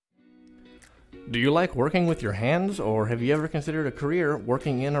Do you like working with your hands, or have you ever considered a career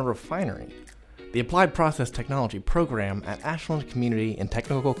working in a refinery? The Applied Process Technology program at Ashland Community and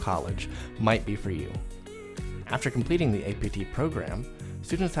Technical College might be for you. After completing the APT program,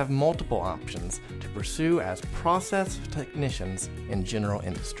 students have multiple options to pursue as process technicians in general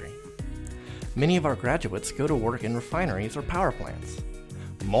industry. Many of our graduates go to work in refineries or power plants.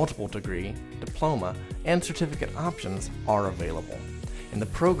 Multiple degree, diploma, and certificate options are available, and the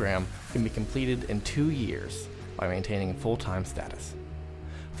program can be completed in 2 years by maintaining full-time status.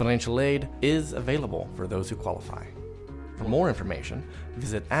 Financial aid is available for those who qualify. For more information,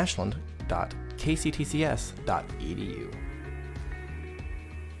 visit ashland.kctcs.edu.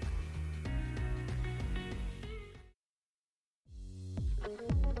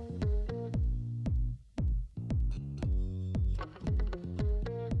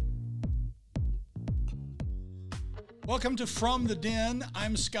 Welcome to From the Den.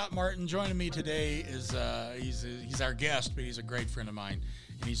 I'm Scott Martin. Joining me today is he's our guest, but he's a great friend of mine,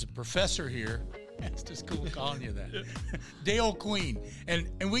 and he's a professor here. It's just cool calling you that. Dale Queen, and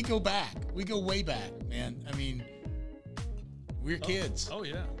we go back. We go way back, man. I mean, we're kids. Oh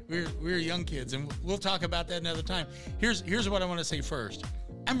yeah, we're young kids, and we'll talk about that another time. Here's what I want to say first.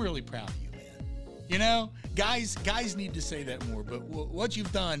 I'm really proud of you, man. You know, guys need to say that more. But what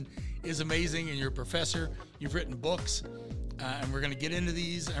you've done is amazing, and you're a professor. You've written books, and we're going to get into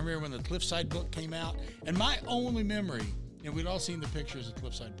these. I remember when the Cliffside book came out, and my only memory, and we'd all seen the pictures of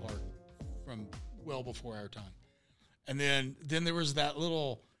Cliffside Park from well before our time. And then there was that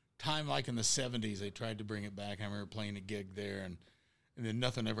little time, like in the 70s, they tried to bring it back. I remember playing a gig there, and then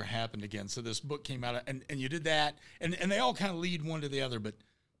nothing ever happened again. So this book came out, and you did that, and they all kind of lead one to the other. But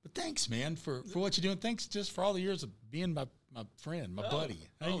thanks, man, for what you're doing. Thanks just for all the years of being my friend, my buddy.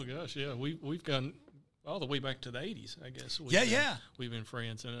 Oh gosh, yeah, we've gone all the way back to the 80s, I guess. We've been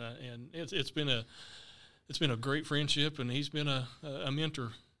friends, and it's been a great friendship, and he's been a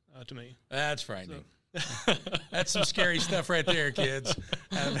mentor to me. That's frightening. So. That's some scary stuff right there, kids.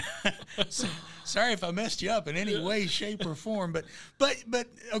 Sorry if I messed you up in any way, shape, or form, but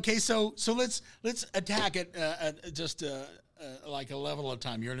okay. So let's attack it just like a level of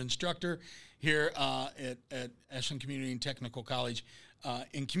time. You're an instructor here at Ashland Community and Technical College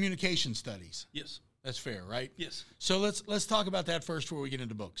in communication studies. Yes. That's fair, right? Yes. So let's talk about that first before we get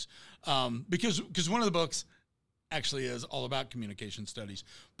into books, because one of the books actually is all about communication studies.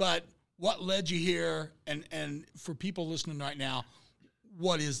 But what led you here, and for people listening right now,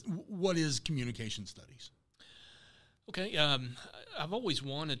 what is communication studies? Okay, I've always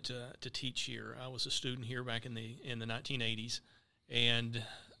wanted to teach here. I was a student here back in the 1980s, and as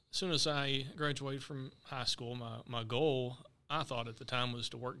soon as I graduated from high school, my goal, I thought at the time, was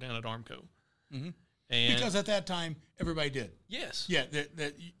to work down at Armco. Mm-hmm. And because at that time, everybody did. Yes. Yeah,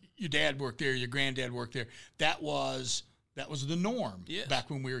 that your dad worked there, your granddad worked there. That was the norm back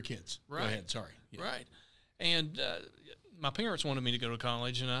when we were kids. Right. Go ahead, sorry. Yeah. Right. And my parents wanted me to go to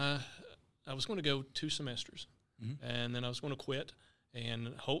college, and I was going to go 2 semesters, mm-hmm. and then I was going to quit.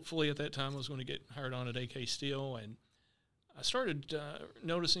 And hopefully at that time I was going to get hired on at AK Steel. And I started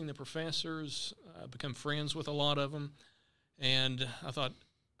noticing the professors, become friends with a lot of them, and I thought,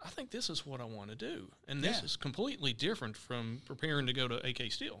 I think this is what I want to do. And this is completely different from preparing to go to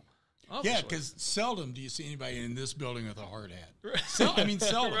AK Steel. Obviously. Yeah, because seldom do you see anybody in this building with a hard hat. Right. Seldom.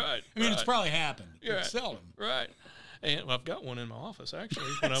 Right. I mean, it's probably happened. Right. But seldom. Right. And I've got one in my office,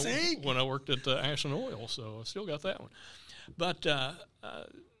 actually, when I worked at Ashland Oil, so I still got that one. But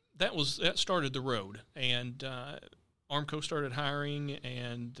that started the road. And Armco started hiring,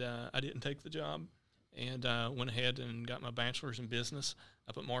 and I didn't take the job. And I went ahead and got my bachelor's in business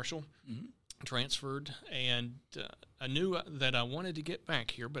up at Marshall, mm-hmm. transferred, and I knew that I wanted to get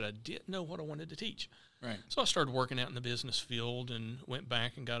back here, but I didn't know what I wanted to teach. Right. So I started working out in the business field and went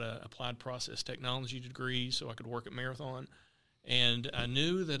back and got an applied process technology degree so I could work at Marathon. And I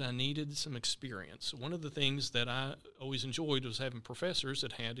knew that I needed some experience. One of the things that I always enjoyed was having professors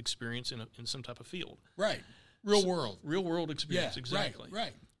that had experience in some type of field. Right. Real world experience, yeah, exactly.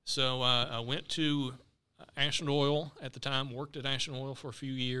 Right. So I went to Ashland Oil at the time, worked at Ashland Oil for a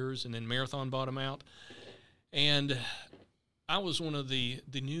few years, and then Marathon bought them out. And I was one of the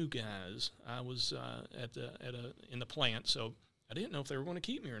new guys. I was in the plant, so I didn't know if they were going to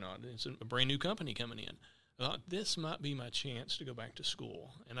keep me or not. It's a brand new company coming in. I thought this might be my chance to go back to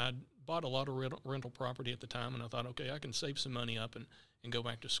school. And I bought a lot of rental property at the time, and I thought, okay, I can save some money up and go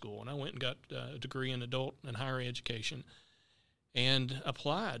back to school. And I went and got a degree in adult and higher education and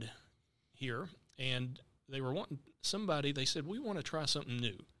applied here. And they were wanting somebody, they said, we want to try something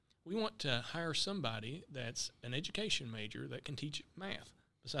new. We want to hire somebody that's an education major that can teach math.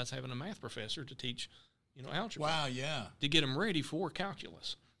 besides having a math professor to teach, algebra. Wow, yeah. To get them ready for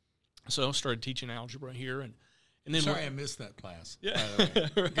calculus. So I started teaching algebra here, and then Sorry, I missed that class. Yeah, by the way.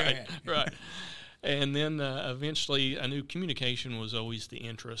 Go right, ahead. right. And then eventually, I knew communication was always the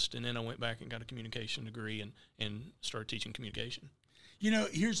interest, and then I went back and got a communication degree and started teaching communication.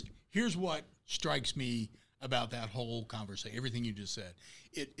 Here's what strikes me about that whole conversation, everything you just said.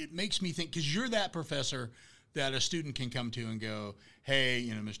 It makes me think, because you're that professor that a student can come to and go, hey,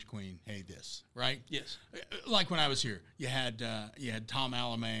 Mr. Queen, hey, this, right? Yes. Like when I was here, you had Tom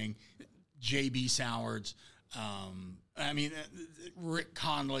Alamang, J.B. Sowards, Rick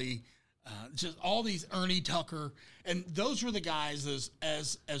Conley, just all these, Ernie Tucker, and those were the guys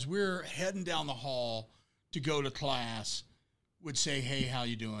as we're heading down the hall to go to class would say, hey, how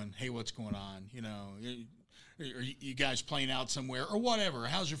you doing? Hey, what's going on? Are you guys playing out somewhere or whatever?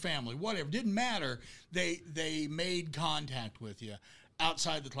 How's your family? Whatever. Didn't matter. They made contact with you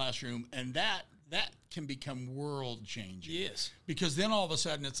outside the classroom, and that can become world changing. Yes. Because then all of a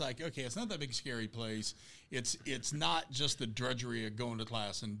sudden it's like, okay, it's not that big scary place. It's not just the drudgery of going to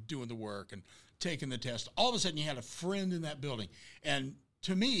class and doing the work and taking the test. All of a sudden you had a friend in that building. And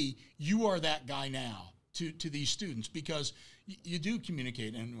to me, you are that guy now to these students, because you do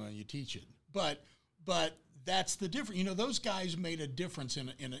communicate and you teach it. But that's the difference. Those guys made a difference in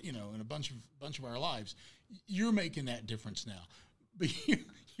a bunch of our lives. You're making that difference now, but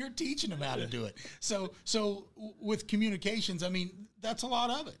you're teaching them how to do it. So with communications, that's a lot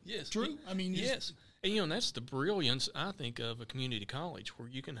of it. Yes. True. Yes. And that's the brilliance, I think, of a community college, where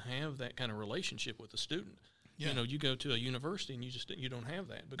you can have that kind of relationship with a student. Yeah. You go to a university and you don't have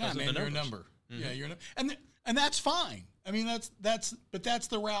that because of the numbers. You're a number. Mm-hmm. Yeah, you're and that's fine. That's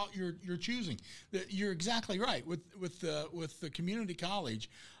the route you're choosing. You're exactly right. With the community college,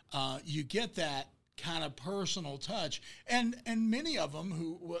 you get that kind of personal touch, and many of them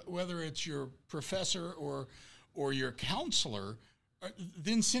who, whether it's your professor or your counselor,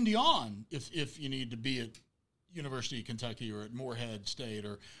 then send you on if you need to be at University of Kentucky or at Morehead State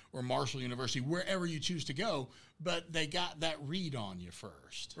or Marshall University, wherever you choose to go, but they got that read on you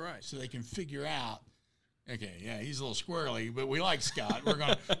first. Right. So they can figure out, okay, yeah, he's a little squirrely, but we like Scott. We're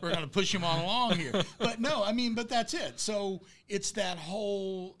gonna push him on along here. But no, but that's it. So it's that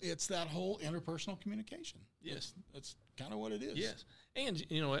whole interpersonal communication. Yes. That's kind of what it is. Yes. And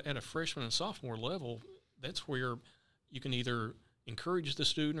at a freshman and sophomore level, that's where you can either encourage the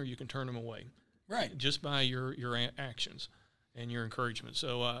student or you can turn them away. Right. Just by your actions and your encouragement.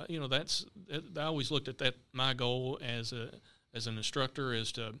 So, I always looked at that. My goal as an instructor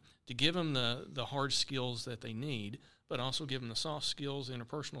is to give them the hard skills that they need, but also give them the soft skills,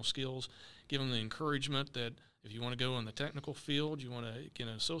 interpersonal skills, give them the encouragement that if you want to go in the technical field, you want to get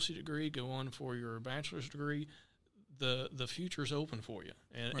an associate degree, go on for your bachelor's degree, the future's open for you.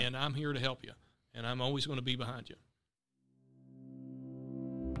 And I'm here to help you, and I'm always going to be behind you.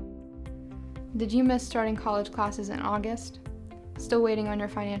 Did you miss starting college classes in August? Still waiting on your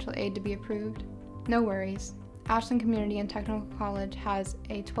financial aid to be approved? No worries. Ashland Community and Technical College has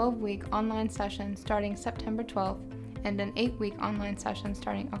a 12-week online session starting September 12th and an 8-week online session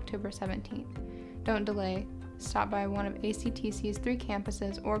starting October 17th. Don't delay. Stop by one of ACTC's 3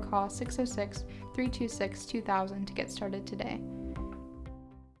 campuses or call 606-326-2000 to get started today.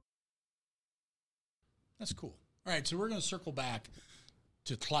 That's cool. All right, so we're going to circle back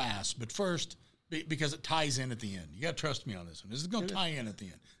to class, but first, because it ties in at the end. You got to trust me on this one. This is going to tie in at the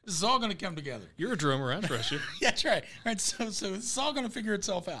end. This is all going to come together. You're a drummer. I trust you. Yeah, that's right. All right, so it's all going to figure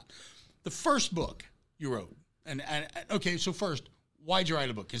itself out. The first book you wrote, and okay, so first, why'd you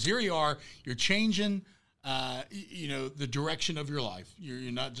write a book? Because here you are, you're changing, the direction of your life.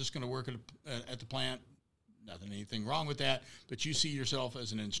 You're not just going to work at the plant. Anything wrong with that, but you see yourself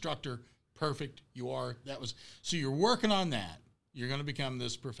as an instructor. Perfect. You are. So you're working on that. You're going to become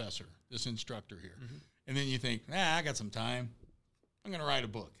this professor, this instructor here. Mm-hmm. And then you think, I got some time. I'm going to write a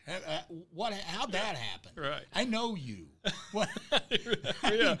bock. How'd that happen? Right. I know you. What?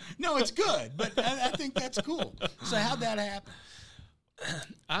 Yeah. No, it's good, but I think that's cool. So how'd that happen?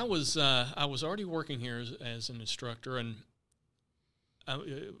 I was already working here as an instructor, and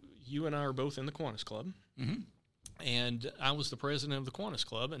you and I are both in the Kiwanis Club. Mm-hmm. And I was the president of the Kiwanis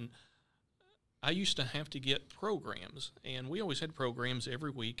Club, and I used to have to get programs, and we always had programs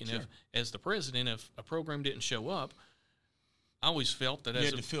every week. And sure. As the president, if a program didn't show up, I always felt that you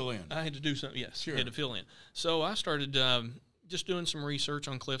had to fill in. I had to do something. Yes, sure. I had to fill in. So I started just doing some research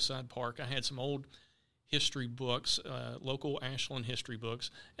on Cliffside Park. I had some old history books, local Ashland history books,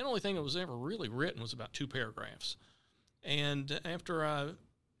 and the only thing that was ever really written was about 2 paragraphs. And after I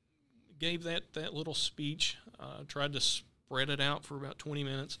gave that little speech, tried to spread it out for about 20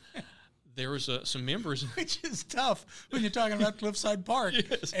 minutes. There was some members. Which is tough when you're talking about Cliffside Park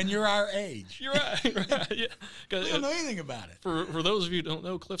Yes. and you're our age. You're right. Yeah. We don't know anything about it. For those of you who don't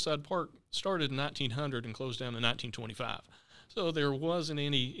know, Cliffside Park started in 1900 and closed down in 1925. So there wasn't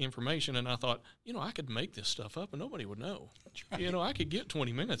any information, and I thought, I could make this stuff up and nobody would know. Right. I could get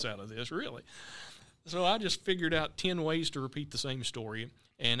 20 minutes out of this, really. So I just figured out 10 ways to repeat the same story.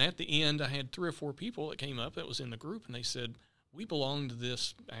 And at the end, I had 3 or 4 people that came up that was in the group, and they said, we belong to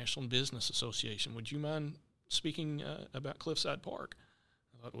this Ashland Business Association. Would you mind speaking about Cliffside Park?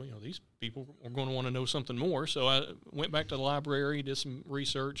 I thought, well, these people are going to want to know something more. So I went back to the library, did some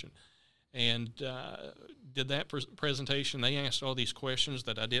research, and did that presentation. They asked all these questions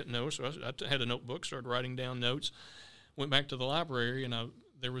that I didn't know, so I had a notebook, started writing down notes, went back to the library, and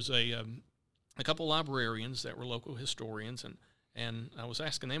there was a couple librarians that were local historians, and I was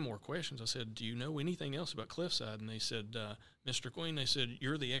asking them more questions. I said, do you know anything else about Cliffside? And they said, Mr. Queen, they said,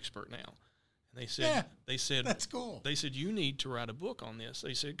 you're the expert now. And they said, that's cool. They said, you need to write a book on this.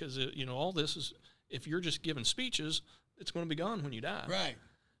 They said, because, all this is, if you're just giving speeches, it's going to be gone when you die. Right.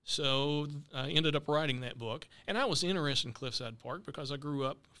 So I ended up writing that book. And I was interested in Cliffside Park because I grew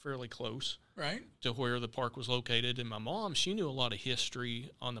up fairly close to where the park was located. And my mom, she knew a lot of history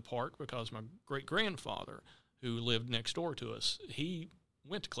on the park because my great-grandfather, who lived next door to us, he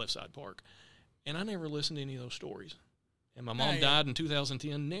went to Cliffside Park. And I never listened to any of those stories. And my mom died in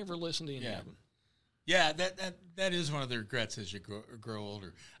 2010, never listened to any of them. Yeah, that is one of the regrets as you grow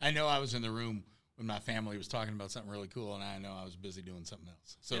older. I know I was in the room when my family was talking about something really cool, and I know I was busy doing something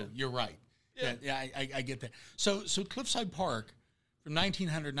else. So you're right. Yeah, I get that. So Cliffside Park from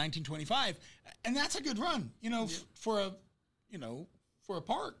 1900, 1925, and that's a good run, for a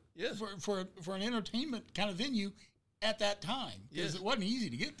park, for an entertainment kind of venue at that time, because it wasn't easy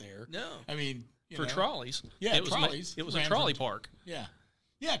to get there. No, I mean trolleys. Yeah, trolleys. It was a trolley park. Yeah,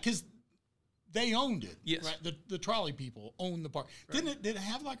 because they owned it. Yes, right? The trolley people owned the park. Right. Did it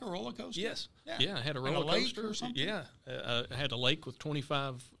have like a roller coaster? Yes. Yeah, it had a roller coaster or something. Yeah, it had a lake with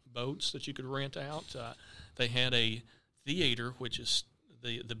 25 boats that you could rent out. They had a theater, which is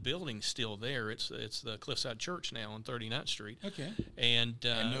the building's still there. It's the Cliffside Church now on 39th Street. Okay. And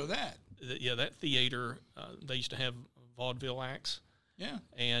I know that. That theater, they used to have vaudeville acts. Yeah.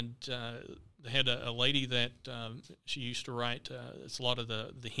 And they had a lady that she used to write. It's a lot of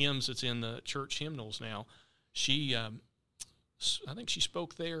the hymns that's in the church hymnals now. She, I think she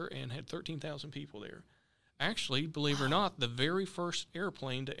spoke there and had 13,000 people there. Actually, believe it or not, the very first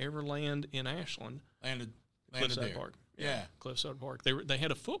airplane to ever land in Ashland landed Cliffside there. Park. Yeah, Cliffside Park. They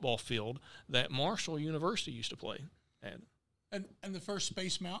had a football field that Marshall University used to play at. And the first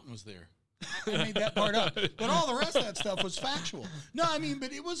Space Mountain was there. I made that part up. But all the rest of that stuff was factual. No, I mean,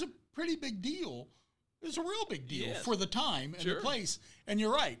 but it was a pretty big deal. It was a real big deal for the time and the place. And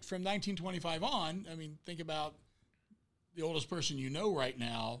you're right. From 1925 on, I mean, think about the oldest person you know right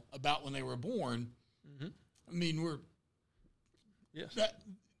now about when they were born. Mm-hmm. I mean,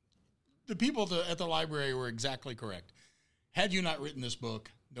 the people at the library were exactly correct. Had you not written this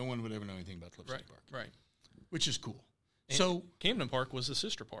book, no one would ever know anything about Cliffside Park. Right. Which is cool. And so Camden Park was the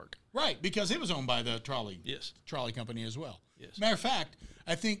sister park. Right, because it was owned by the trolley company as well. Yes. Matter of fact,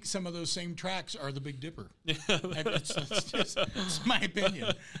 I think some of those same tracks are the Big Dipper. It's my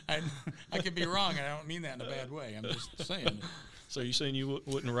opinion. I could be wrong, and I don't mean that in a bad way. I'm just saying. So you saying you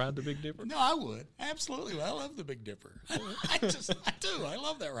wouldn't ride the Big Dipper? No, I would. Absolutely. I love the Big Dipper. I do. I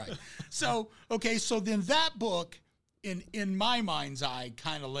love that ride. So then that book, in my mind's eye,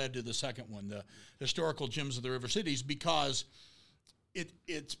 kind of led to the second one, the Historical Gems of the River Cities, because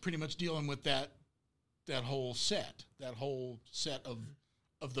it's pretty much dealing with that whole set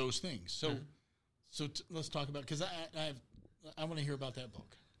of those things. So let's talk about, because I want to hear about that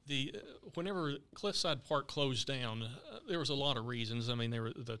book. Whenever Cliffside Park closed down, there was a lot of reasons. I mean,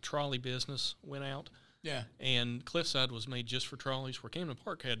 the trolley business went out. Yeah. And Cliffside was made just for trolleys, where Camden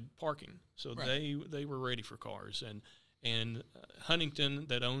Park had parking. So they were ready for cars. And Huntington,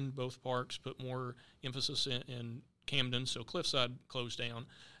 that owned both parks, put more emphasis in Camden, so Cliffside closed down.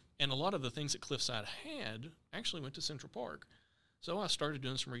 And a lot of the things that Cliffside had actually went to Central Park. So I started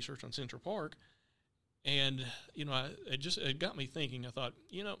doing some research on Central Park. And, it got me thinking. I thought,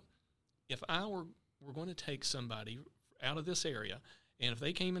 if I were going to take somebody out of this area, and if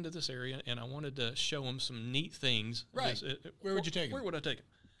they came into this area and I wanted to show them some neat things. Right. Where would you take them? Where would I take them?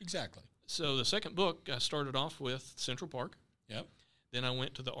 Exactly. So the second book, I started off with Central Park. Yep. Then I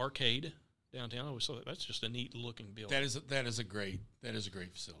went to the arcade downtown. I always thought that's just a neat looking building. That is a great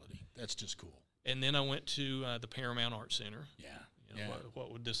facility. That's just cool. And then I went to the Paramount Art Center. Yeah.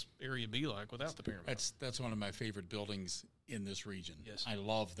 What would this area be like without the Paramount? That's one of my favorite buildings in this region. Yes. I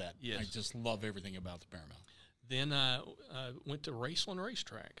love that. Yes. I just love everything about the Paramount. Then I went to Raceland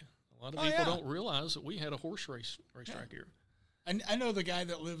Racetrack. A lot of Oh, people yeah. don't realize that we had a horse racetrack here. And I know the guy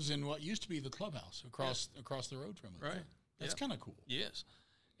that lives in what used to be the clubhouse across the road from it. Right. That's Yeah. kind of cool. Yes.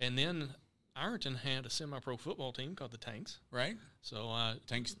 And then Ironton had a semi-pro football team called the Tanks. Right? So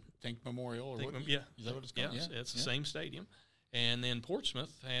Tank Memorial or what? yeah. Is that what it's called? Yeah, it's the same stadium. And then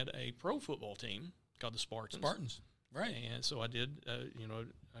Portsmouth had a pro football team called the Spartans. Spartans. Right. And so I did,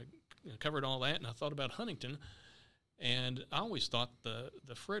 I covered all that, and I thought about Huntington. And I always thought the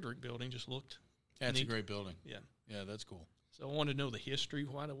Frederick building just looked That's neat. a great building. Yeah. Yeah, that's cool. So I wanted to know the history.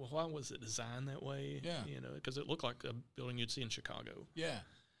 Why was it designed that way? Yeah. Because it looked like a building you'd see in Chicago. Yeah.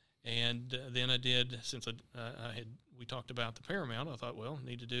 And then I did, since we talked about the Paramount, I thought, well,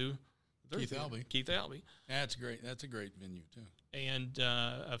 need to do Keith Albee. Keith Albee. That's great. That's a great venue, too. And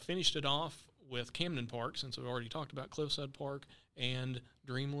I finished it off with Camden Park, since we've already talked about Cliffside Park, and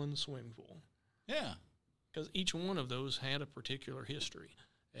Dreamland Swimming Pool. Yeah. Because each one of those had a particular history.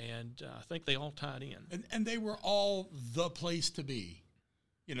 And I think they all tied in. And they were all the place to be.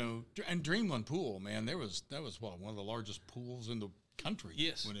 And Dreamland Pool, man, that was one of the largest pools in the country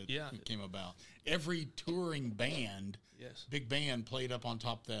when it came about. Every touring band, big band, played up on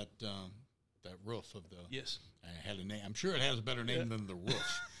top that roof of the. Yes. I had a name. I'm sure it has a better name than the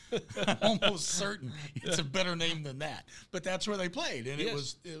roof. I'm almost certain it's a better name than that. But that's where they played, and it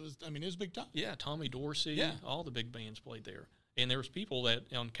was big time. Yeah, Tommy Dorsey, all the big bands played there. And there was people that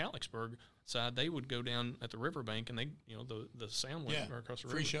on Catlicksburg side, they would go down at the riverbank, and they, the sound went across the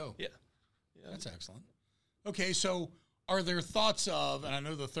river. Free show. Yeah. That's excellent. Okay, so are there thoughts of, and I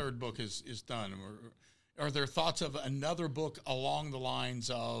know the third book is done, are there thoughts of another book along the lines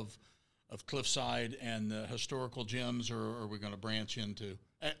of Cliffside and the historical gems, or are we going to branch into,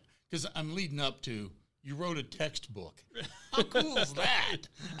 because I'm leading up to, you wrote a textbook. How cool is that?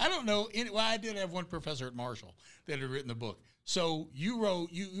 I don't know. I did have one professor at Marshall that had written the book. So you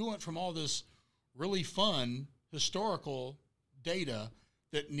went from all this really fun historical data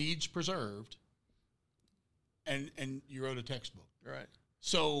that needs preserved, and you wrote a textbook. Right.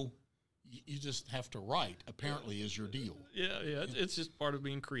 So you just have to write, apparently, is your deal. Yeah. It's just part of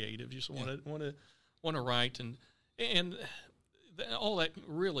being creative. You just want to write, and all that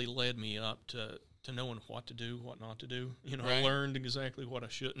really led me up to knowing what to do, what not to do. Right. I learned exactly what I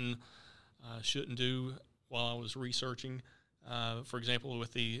shouldn't do while I was researching. For example,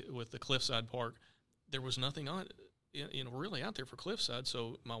 with the Cliffside Park, there was nothing on, really out there for Cliffside.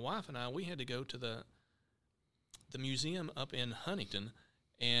 So my wife and I, we had to go to the museum up in Huntington,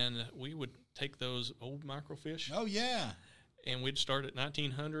 and we would take those old microfiche. Oh yeah. And we'd start at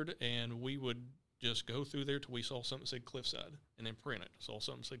 1900, and we would just go through there till we saw something that said Cliffside, and then print it. Saw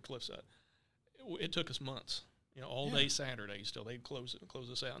something that said Cliffside. It took us months, all day Saturdays till they'd close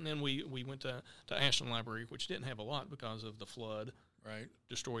us out. And then we went to Ashland Library, which didn't have a lot because of the flood. Right.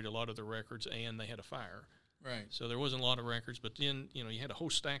 Destroyed a lot of the records, and they had a fire. Right. So there wasn't a lot of records, but then, you had a whole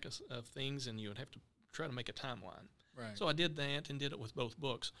stack of things, and you would have to try to make a timeline. Right. So I did that and did it with both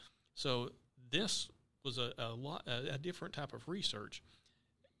books. So this was a different type of research.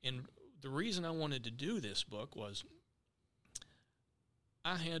 And the reason I wanted to do this book was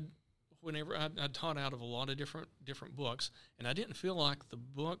whenever I taught out of a lot of different books, and I didn't feel like the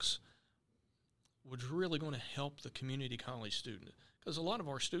books was really going to help the community college student, because a lot of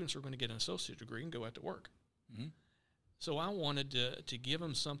our students are going to get an associate degree and go out to work. Mm-hmm. So I wanted to give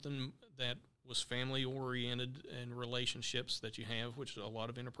them something that was family-oriented and relationships that you have, which a lot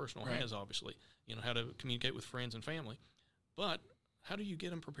of interpersonal has, obviously. How to communicate with friends and family. But how do you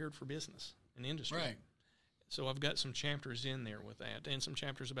get them prepared for business and industry? Right. So I've got some chapters in there with that, and some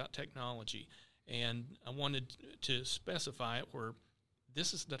chapters about technology. And I wanted to specify it where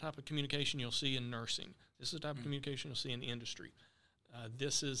this is the type of communication you'll see in nursing. This is the type of communication you'll see in industry.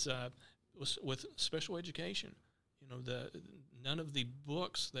 This is with special education. None of the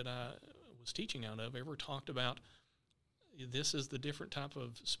books that I was teaching out of ever talked about this is the different type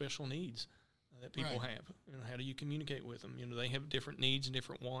of special needs that people have. How do you communicate with them? They have different needs and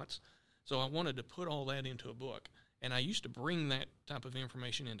different wants. So I wanted to put all that into a book. And I used to bring that type of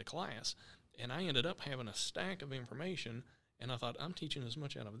information into class, and I ended up having a stack of information, and I thought, I'm teaching as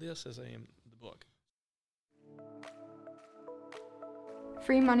much out of this as I am the book.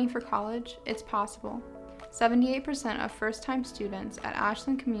 Free money for college? It's possible. 78% of first-time students at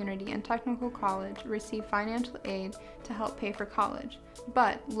Ashland Community and Technical College receive financial aid to help pay for college,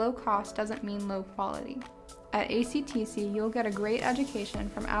 but low cost doesn't mean low quality. At ACTC, you'll get a great education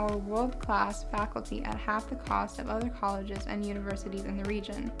from our world-class faculty at half the cost of other colleges and universities in the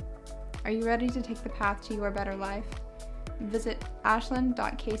region. Are you ready to take the path to your better life? Visit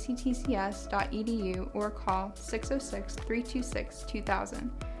ashland.kctcs.edu or call 606-326-2000.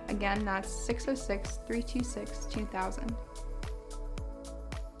 Again, that's 606-326-2000.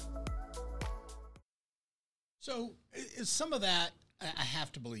 So is some of that, I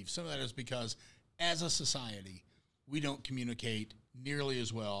have to believe, some of that is because as a society, we don't communicate nearly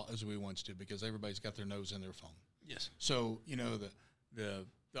as well as we once did because everybody's got their nose in their phone. Yes. So,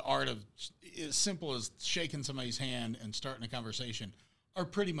 the art of as simple as shaking somebody's hand and starting a conversation are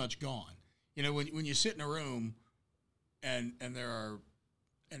pretty much gone. When you sit in a room and there are,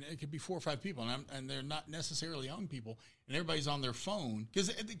 and it could be 4 or 5 people, and they're not necessarily young people, and everybody's on their phone, because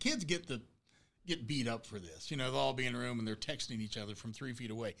the kids get beat up for this. They'll all be in a room and they're texting each other from 3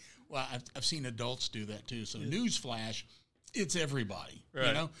 feet away. Well, I've seen adults do that too. So newsflash, it's everybody.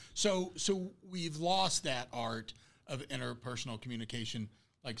 Right. So we've lost that art of interpersonal communication,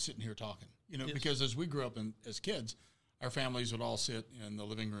 like sitting here talking. Yes. Because as we grew up as kids, our families would all sit in the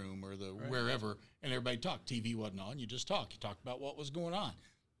living room or wherever, and everybody talked. TV wasn't on. You just talked. You talked about what was going on.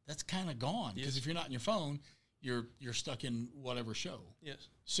 That's kind of gone because if you're not on your phone, you're stuck in whatever show. Yes.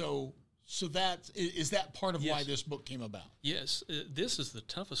 So is that part of why this book came about? Yes. This is the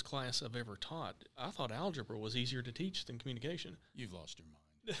toughest class I've ever taught. I thought algebra was easier to teach than communication. You've lost your mind.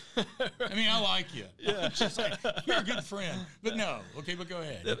 I mean, I like you. Yeah. Just like, you're a good friend. But no. Okay, but go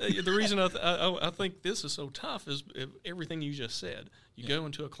ahead. The reason I think this is so tough is everything you just said. You go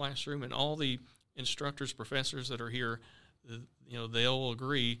into a classroom and all the instructors, professors that are here, they'll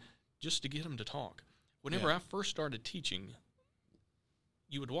agree just to get them to talk. Whenever I first started teaching,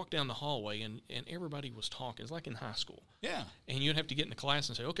 you would walk down the hallway and everybody was talking. It's like in high school. Yeah. And you'd have to get in the class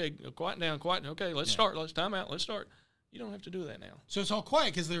and say, okay, quiet down. Okay, let's start. Let's time out. Let's start. You don't have to do that now. So it's all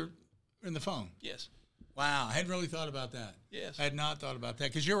quiet because they're in the phone. Yes. Wow. I hadn't really thought about that. Yes. I had not thought about that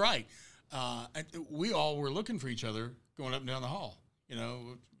because you're right. We all were looking for each other going up and down the hall. You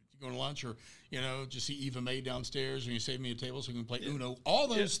going to lunch or, just see Eva May downstairs and you save me a table so we can play Uno. All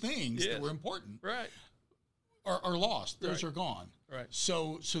those things that were important are lost. Those are gone. Right.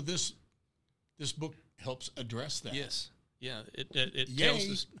 So this book helps address that. Yes. Yeah. It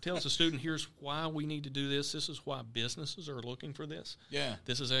tells the student, here's why we need to do this. This is why businesses are looking for this. Yeah.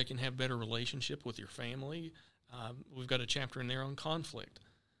 This is how you can have better relationship with your family. We've got a chapter in there on conflict.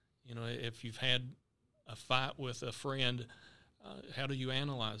 If you've had a fight with a friend, how do you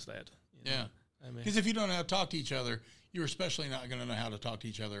analyze that? Yeah. Because if you don't know how to talk to each other, you're especially not going to know how to talk to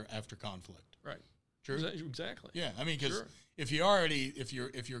each other after conflict. Right. True. Exactly. Yeah. I mean, because if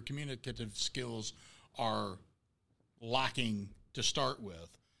your communicative skills are lacking to start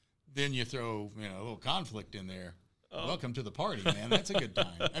with, then you throw a little conflict in there. Welcome to the party, man. That's a good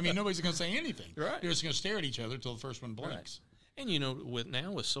time. I mean, nobody's going to say anything. Right. They're just going to stare at each other until the first one blinks. Right. And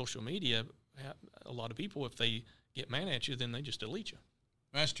with social media, a lot of people, if they get mad at you, then they just delete you.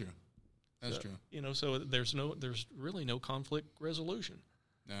 That's true. That's true. So there's really no conflict resolution.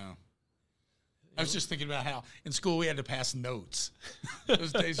 No. I was just thinking about how in school we had to pass notes.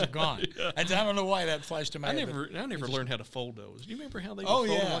 Those days are gone. I don't know why that flashed to my head. I never learned how to fold those. Do you remember how they would fold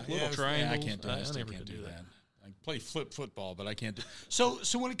like little triangles? I can't do that. I never could do that. I play flip football, but I can't do. So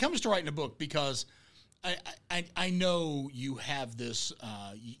when it comes to writing a book, because I know you have this,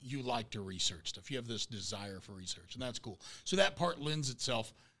 you like to research stuff. You have this desire for research, and that's cool. So that part lends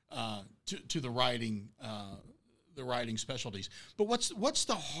itself to the writing. The writing specialties. But what's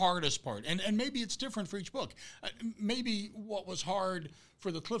the hardest part? And maybe it's different for each book. Maybe what was hard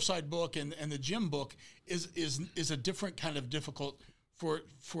for the Cliffside book and the Gym book is a different kind of difficult for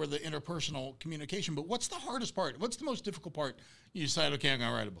the interpersonal communication. But what's the hardest part? What's the most difficult part? You decide, okay, I'm going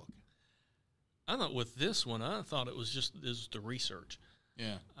to write a book. I thought with this one, it was the research.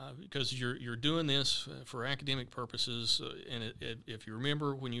 Yeah, because you're doing this for academic purposes, and if you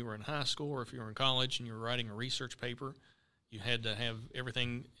remember when you were in high school or if you were in college and you were writing a research paper, you had to have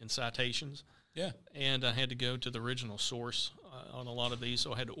everything in citations. Yeah, and I had to go to the original source on a lot of these,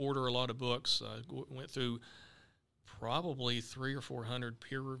 so I had to order a lot of books. I went through probably 300 or 400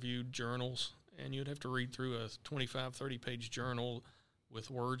 peer-reviewed journals, and you'd have to read through a 25, 30-page journal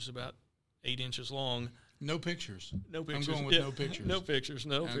with words about 8 inches long. No pictures. No pictures. I'm going with no pictures. No pictures.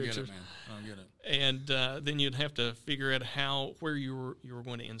 No pictures. I get it, man. I get it. And then you'd have to figure out where you were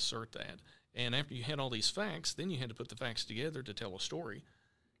going to insert that. And after you had all these facts, then you had to put the facts together to tell a story.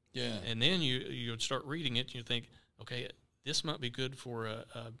 Yeah. And then you would start reading it, and you think, okay, this might be good for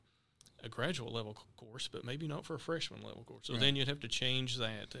a graduate level course, but maybe not for a freshman level course. So then you'd have to change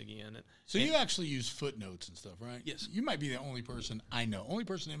that again. So you actually use footnotes and stuff, right? Yes. You might be the only person I know, only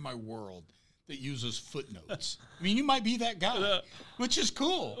person in my world that uses footnotes. I mean, you might be that guy, which is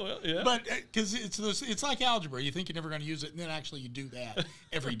cool. Well, yeah. But because it's like algebra. You think you're never going to use it, and then actually you do that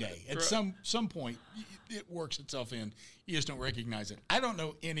every day. At Right. some point, it works itself in. You just don't recognize it. I don't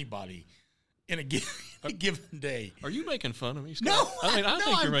know anybody in a given day. Are you making fun of me, Scott? No, I mean, I no,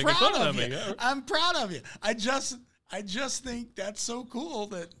 think you're I'm making proud fun of me. you. I'm proud of you. I just think that's so cool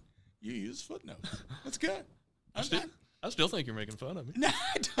that you use footnotes. That's good. I still think you're making fun of me. No,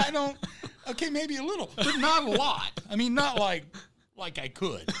 I don't. Okay, maybe a little, but not a lot. I mean, not like I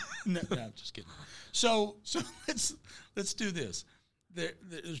could. No, just kidding. So let's do this.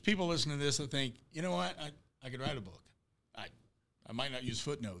 There's people listening to this that think, you know what, I could write a book. I might not use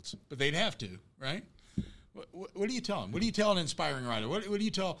footnotes, but they'd have to, right? What do you tell them? What do you tell an inspiring writer? What do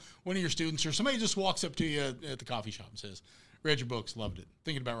you tell one of your students, or somebody just walks up to you at the coffee shop and says, read your books, loved it,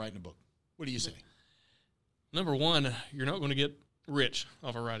 thinking about writing a book? What do you say? Number one, you're not going to get rich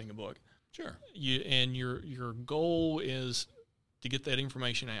off of writing a book. Sure. Your goal is to get that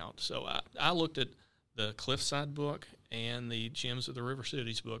information out. So I looked at the Cliffside book and the Gems of the River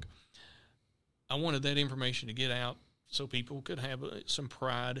Cities book. I wanted that information to get out so people could have some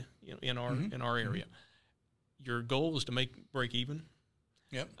pride in our area. Your goal is to break even.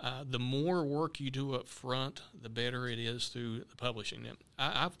 Yep. The more work you do up front, the better it is through the publishing.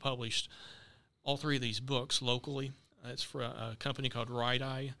 I've published all three of these books locally. It's for a company called Right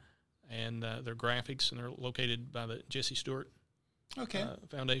Eye, and they're graphics, and they're located by the Jesse Stewart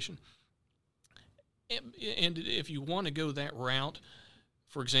Foundation. And if you want to go that route,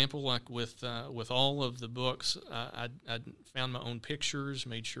 for example, like with all of the books, I found my own pictures,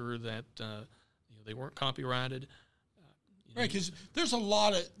 made sure that they weren't copyrighted. Right, because there's a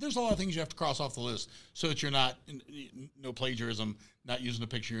lot of things you have to cross off the list so that you're not no plagiarism, not using a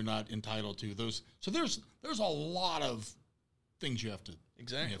picture you're not entitled to. So there's a lot of things you have to do.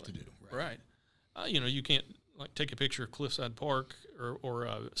 Right. You can't take a picture of Cliffside Park or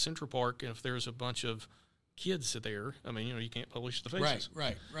Central Park if there's a bunch of kids there. I mean, you can't publish the faces.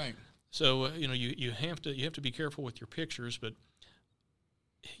 Right. So you have to be careful with your pictures, but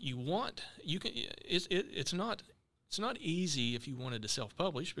it's not easy if you wanted to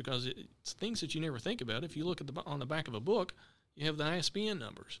self-publish, because it's things that you never think about. If you look on the back of a book, you have the ISBN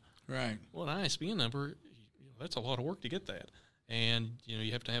numbers. Right. Well, an ISBN number, that's a lot of work to get that. And,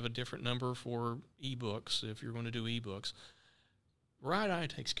 you have to have a different number for ebooks if you're going to do ebooks. Right Eye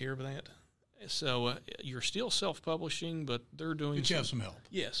takes care of that. So you're still self-publishing, but they're doing But you have some help.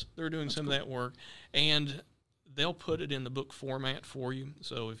 Yes, they're doing That's some cool. of that work. And they'll put it in the book format for you.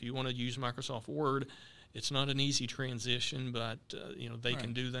 So if you want to use Microsoft Word, it's not an easy transition, but they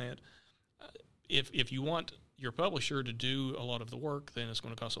can do that. If you want your publisher to do a lot of the work, then it's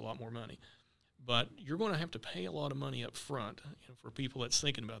going to cost a lot more money. But you're going to have to pay a lot of money up front for people that's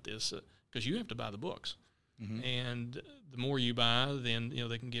thinking about this, because you have to buy the books. Mm-hmm. And the more you buy, then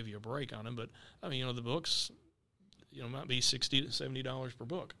they can give you a break on them. But I mean, the books, might be $60 to $70 per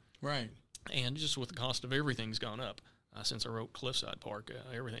book. Right. And just with the cost of everything's gone up. Since I wrote Cliffside Park,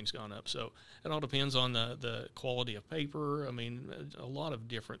 everything's gone up. So it all depends on the quality of paper. I mean, a lot of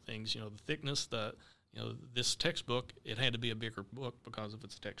different things. The thickness, this textbook, it had to be a bigger book because of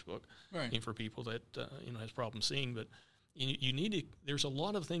its textbook. Right. And for people that has problems seeing, but you need to. There's a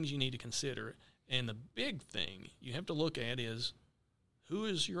lot of things you need to consider, and the big thing you have to look at is who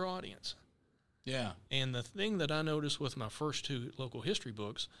is your audience. Yeah. And the thing that I noticed with my first two local history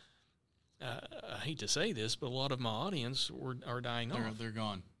books. I hate to say this, but a lot of my audience are dying off. They're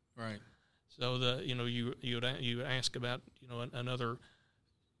gone. Right. So you ask about another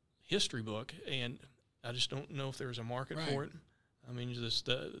history book, and I just don't know if there's a market for it. I mean, just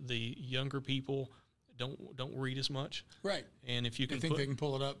the younger people don't read as much. Right. And if you can think they can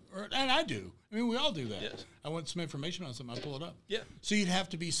pull it up, and I do. I mean, we all do that. Yes. I want some information on something, I pull it up. Yeah. So you'd have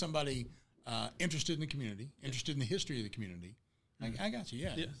to be somebody interested in the community, interested in the history of the community. I got you.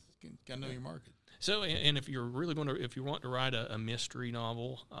 Yeah. Got to know your market. So, and if you're really if you want to write a mystery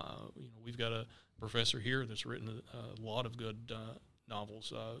novel, we've got a professor here that's written a lot of good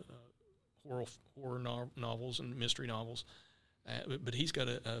novels, horror novels and mystery novels, but he's got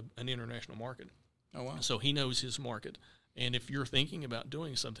an international market. Oh, wow. So he knows his market. And if you're thinking about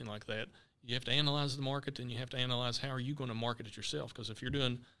doing something like that, you have to analyze the market, and you have to analyze how are you going to market it yourself. Because if you're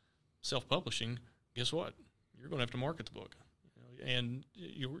doing self-publishing, guess what? You're going to have to market the book. And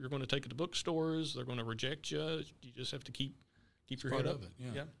you're going to take it to bookstores. They're going to reject you. You just have to keep your head up. Of it,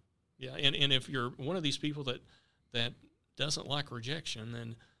 yeah. And if you're one of these people that doesn't like rejection,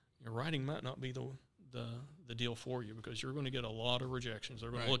 then your writing might not be the deal for you, because you're going to get a lot of rejections. They're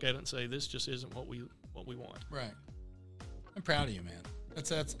going to look at it and say, this just isn't what we want. Right. I'm proud of you, man.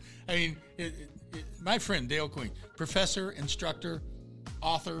 That's. I mean, my friend Dale Queen, professor, instructor,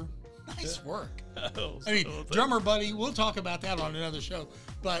 author. Nice work. I mean, drummer buddy. We'll talk about that on another show.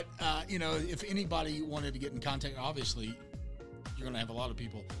 But if anybody wanted to get in contact, obviously, you're going to have a lot of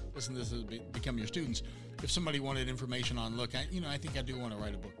people listen to this as become your students. If somebody wanted information on, look, I think I do want to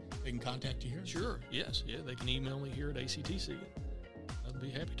write a book. They can contact you here. Sure. Yes. Yeah. They can email me here at ACTC. I'd be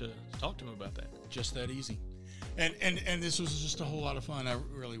happy to talk to them about that. Just that easy. And this was just a whole lot of fun. I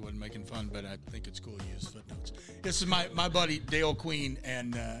really wasn't making fun, but I think it's cool to use footnotes. This is my buddy Dale Queen,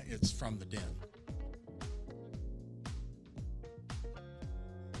 and it's from the Den.